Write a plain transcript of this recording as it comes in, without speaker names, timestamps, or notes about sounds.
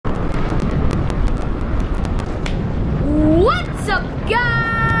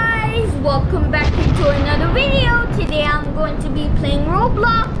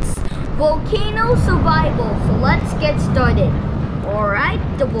Volcano survival. So let's get started. Alright,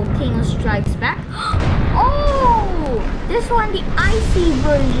 the volcano strikes back. Oh! This one, the icy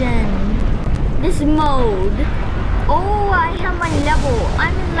version. This mode. Oh, I have my level.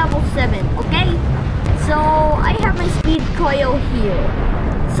 I'm in level 7, okay? So, I have my speed coil here.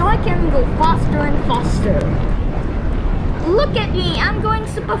 So I can go faster and faster. Look at me, I'm going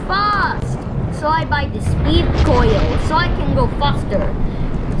super fast. So I buy the speed coil so I can go faster.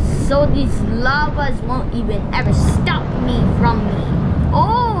 So these lavas won't even ever stop me from me.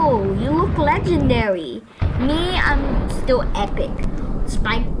 Oh, you look legendary. Me, I'm still epic.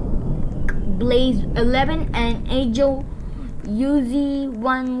 Spike Blaze 11 and Angel UZ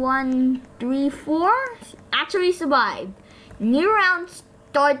 1134 actually survived. New round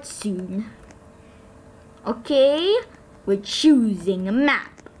starts soon. Okay, we're choosing a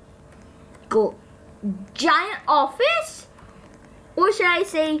map. Go giant office? Or should I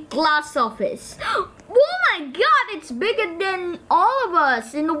say glass office? Oh my god, it's bigger than all of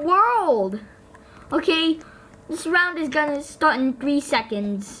us in the world. Okay, this round is gonna start in 3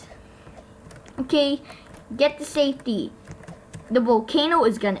 seconds. Okay, get to safety. The volcano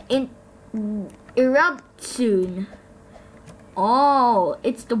is gonna erupt soon. Oh,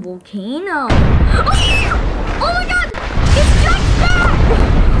 it's the volcano. Oh my god, it strikes back!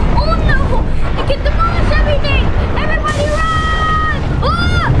 Oh no, it can demolish everything! Everybody run!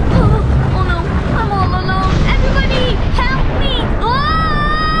 Oh no, I'm all alone. Everybody help me!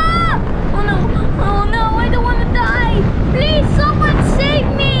 Oh no, I don't want to die. Please, someone save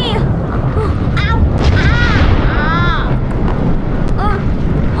me! Ow!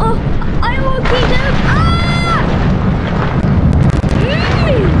 I'm okay there.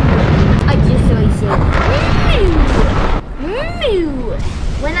 I just saw you say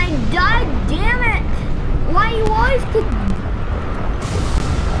when I died, damn it! Why you always keep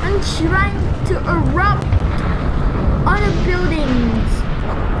I'm trying to erupt other buildings?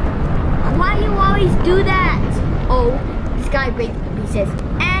 Why you always do that? Oh, this guy breaks pieces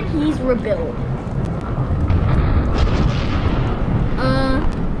and he's rebuilt.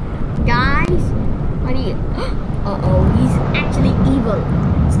 Guys, what are you? Uh-oh, he's actually evil.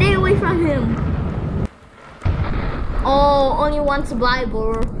 Stay away from him. Oh, only one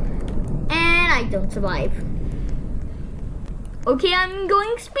survivor. And I don't survive. Okay, I'm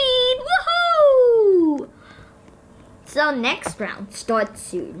going speed. Woohoo! So next round starts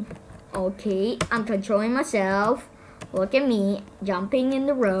soon. Okay, I'm controlling myself. Look at me, jumping in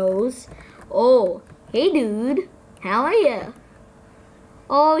the rows. Oh, hey dude. How are you?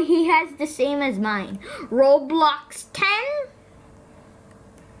 Oh, he has the same as mine. Roblox 10?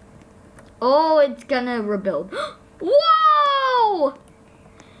 Oh, it's gonna rebuild. Whoa!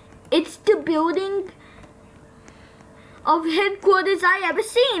 It's the building of headquarters I ever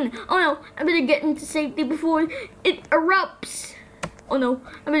seen. Oh no, I better get into safety before it erupts. Oh no,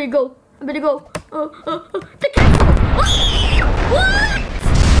 I better go. The castle! What?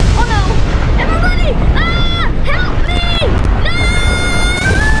 Oh no, everybody! Help me! No!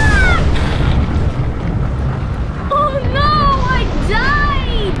 Oh no, I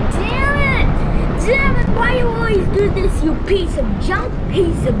died! Damn it, why you always do this, you piece of junk?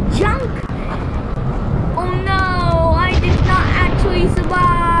 Oh no, I did not actually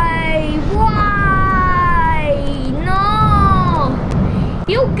survive. Why? No!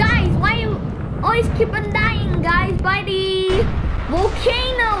 You guys, why you always keep on dying, guys? By the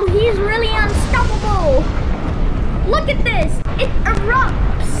volcano, he's really unstoppable. Look at this, it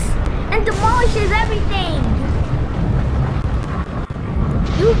erupts and demolishes everything.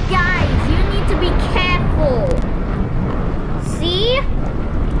 You guys, you need to be careful. See?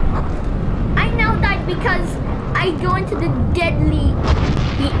 I now died because I go into the deadly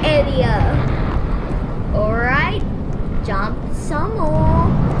area. Alright, jump some more.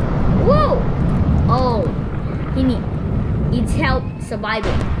 Whoa! Oh, he needs help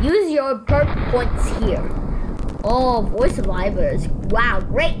surviving. Use your perk points here. Oh, 4 survivors. Wow,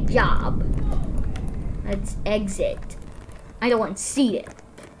 great job. Let's exit. I don't want to see it.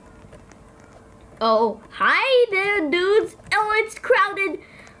 Oh, hi there, dudes. Oh, it's crowded.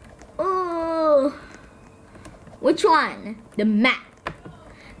 Oh, which one? The map.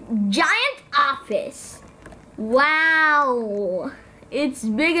 Giant office. Wow. It's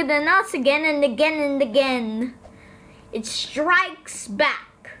bigger than us again and again and again. It strikes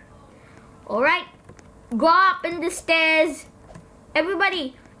back. Alright, go up in the stairs.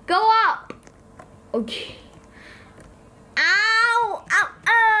 Everybody, go up. Okay. Ow!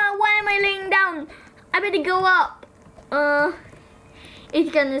 Why am I laying down? I better go up. It's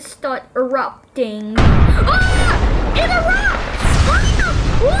gonna start erupting. Ah! It erupts! Ah!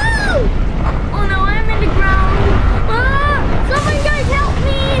 Woo!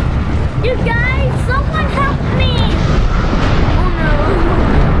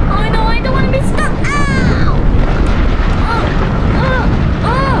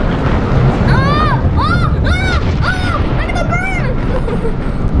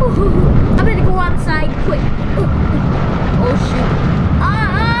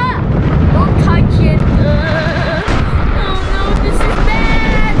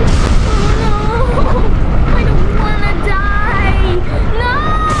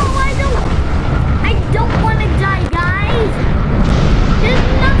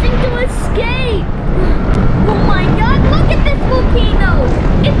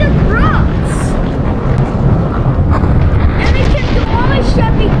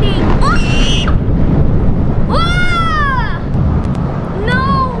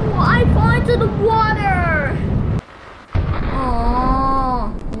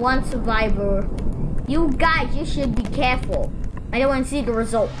 survivor. You guys, you should be careful. I don't want to see the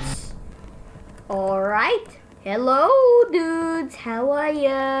results. Alright. Hello, dudes. How are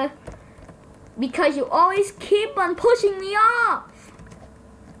ya? Because you always keep on pushing me off.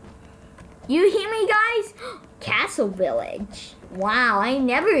 You hear me, guys? Castle Village. Wow, I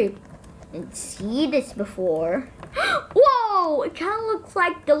never see this before. Whoa, it kind of looks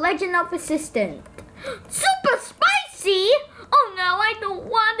like The Legend of Assistant. Super spicy? Oh no, I don't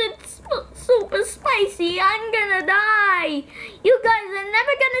want it super spicy. I'm gonna die. You guys are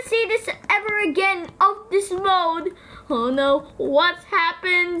never gonna see this ever again of this mode. Oh no, what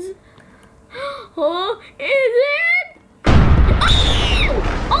happens? Oh, is it?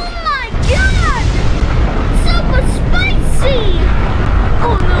 Oh my god! Super spicy!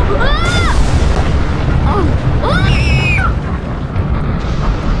 Oh no! Ah! Oh. Ah!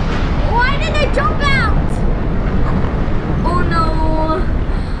 Why did I jump out? Oh no!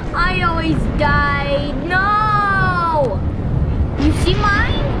 I always die. No! You see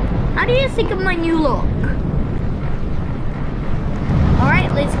mine? How do you think of my new look?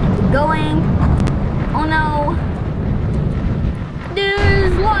 Alright, let's keep going. Oh no.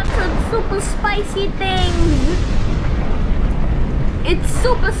 There's lots of super spicy things. It's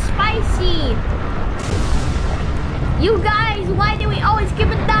super spicy. You guys, why do we always keep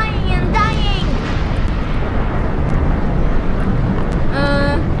on dying and dying?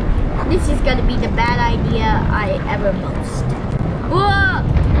 This is gonna be the bad idea I ever most. Whoa!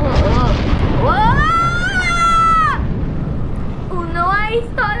 Whoa! Whoa! Oh no, I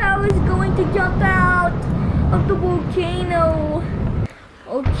thought I was going to jump out of the volcano.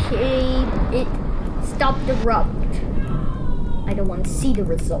 Okay, it stopped the erupt. I don't want to see the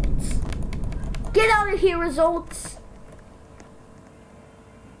results. Get out of here, results.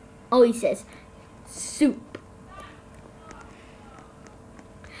 Oh, he says soup.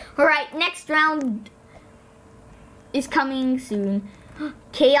 Alright, next round is coming soon.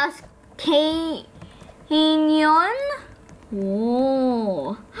 Chaos Canyon.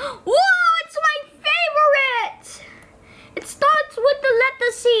 Whoa. Whoa, it's my favorite! It starts with the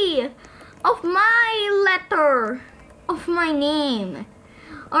letter C of my letter of my name.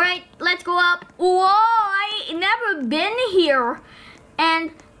 Alright, let's go up. Whoa, I never been here.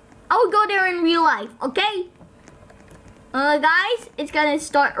 And I will go there in real life, okay? Guys, it's gonna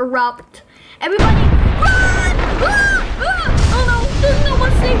start erupt. Everybody, run! Oh no, there's no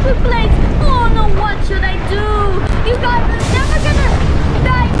more safer place. Oh no, what should I do? You guys are never gonna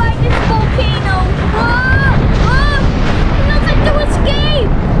die by this volcano. Nothing to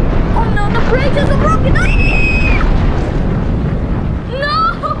escape. Oh no, the bridges are broken.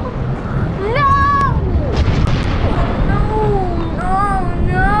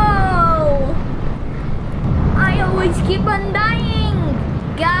 Keep on dying,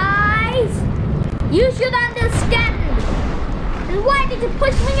 guys. You should understand. And why did you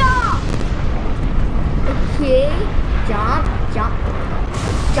push me off? Okay, jump, jump,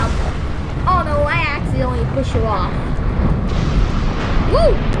 jump. Oh no, I accidentally pushed you off.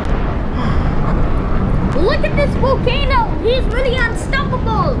 Woo! Look at this volcano. He's really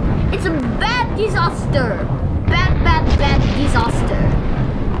unstoppable. It's a bad disaster. Bad disaster.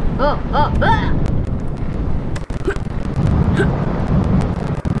 Oh.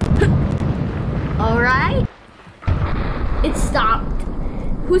 Alright. It stopped.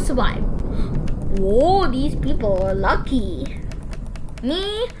 Who survived? Whoa, these people are lucky.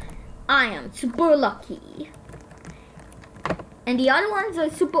 Me, I am super lucky. And the other ones are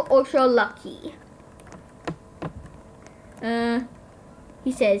super ultra lucky.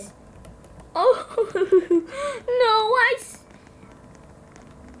 He says, oh, no,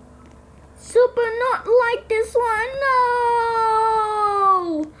 super not like this one,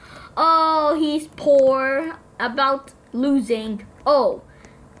 no! Oh, he's poor, about losing. Oh,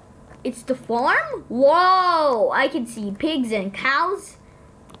 it's the farm? Whoa, I can see pigs and cows.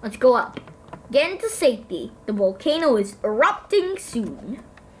 Let's go up. Get into safety. The volcano is erupting soon.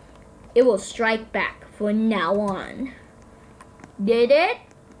 It will strike back from now on. Did it?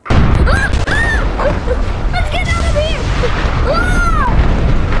 Let's get out of here!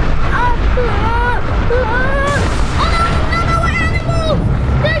 Oh no, animals!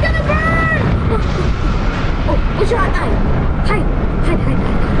 They're gonna burn! Oh, we should hide.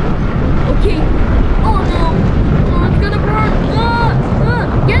 Okay. Oh no. Oh, it's gonna burn.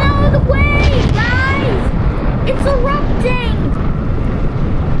 Get out of the way, guys! It's erupting!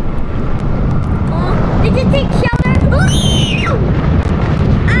 Did you take shelter?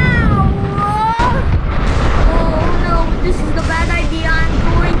 Ow! Oh no, this is the bad idea. I'm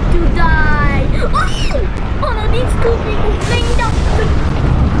going to die. Oh no, these two people flamed up.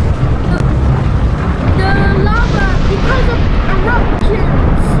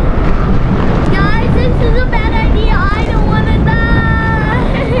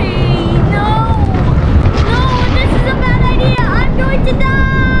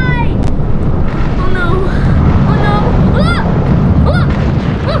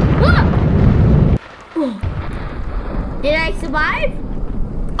 Did I survive?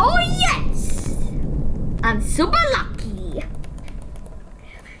 Oh yes! I'm super lucky.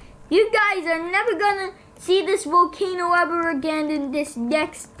 You guys are never gonna see this volcano ever again in this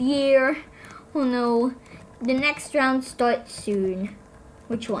next year. Oh no, the next round starts soon.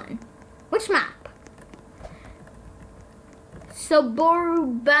 Which one? Which map?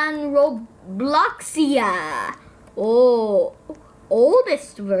 Suburban Robloxia. Oh,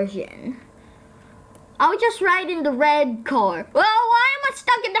 oldest version. I'll just ride in the red car. Well, why am I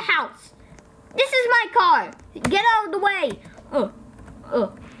stuck in the house? This is my car. Get out of the way. Huh?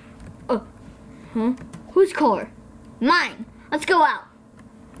 Whose car? Mine. Let's go out.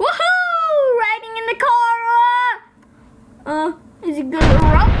 Woohoo! Riding in the car. Is it gonna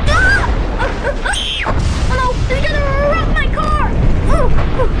erupt? Oh no! It's gonna erupt my car! Whoa!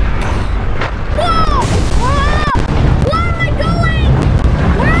 Whoa! Where am I going?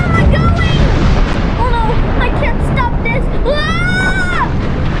 Where am I going? Oh no! I can't stop this!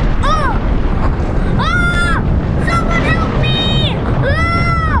 Someone help me!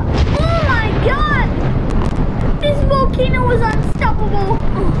 Oh my god! This volcano was unstoppable!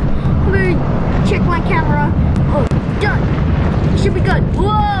 I'm gonna check my camera. Oh, done! Should be good.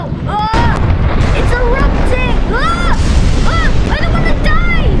 Whoa! It's erupting! I don't want to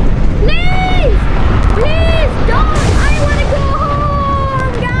die! Please! Please don't! I want to go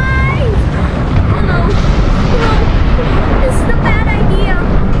home, guys! Oh no! No! This is a bad idea!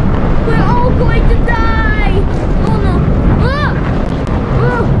 We're all going to die! Oh no!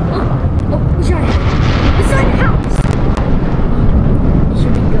 Which one? Inside the house! It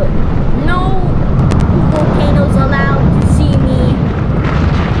should be good. No volcanoes allowed to see me.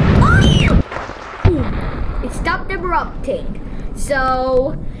 It stopped erupting.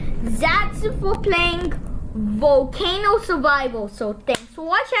 So that's it for playing Volcano Survival. So thanks for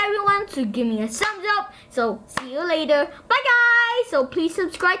watching, everyone. So give me a thumbs up. So see you later. Bye guys. So please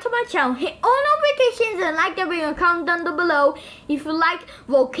subscribe to my channel, hit all notifications, and like the video, comment down below if you like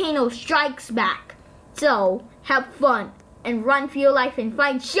Volcano Strikes Back. So have fun and run for your life and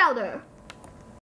find shelter.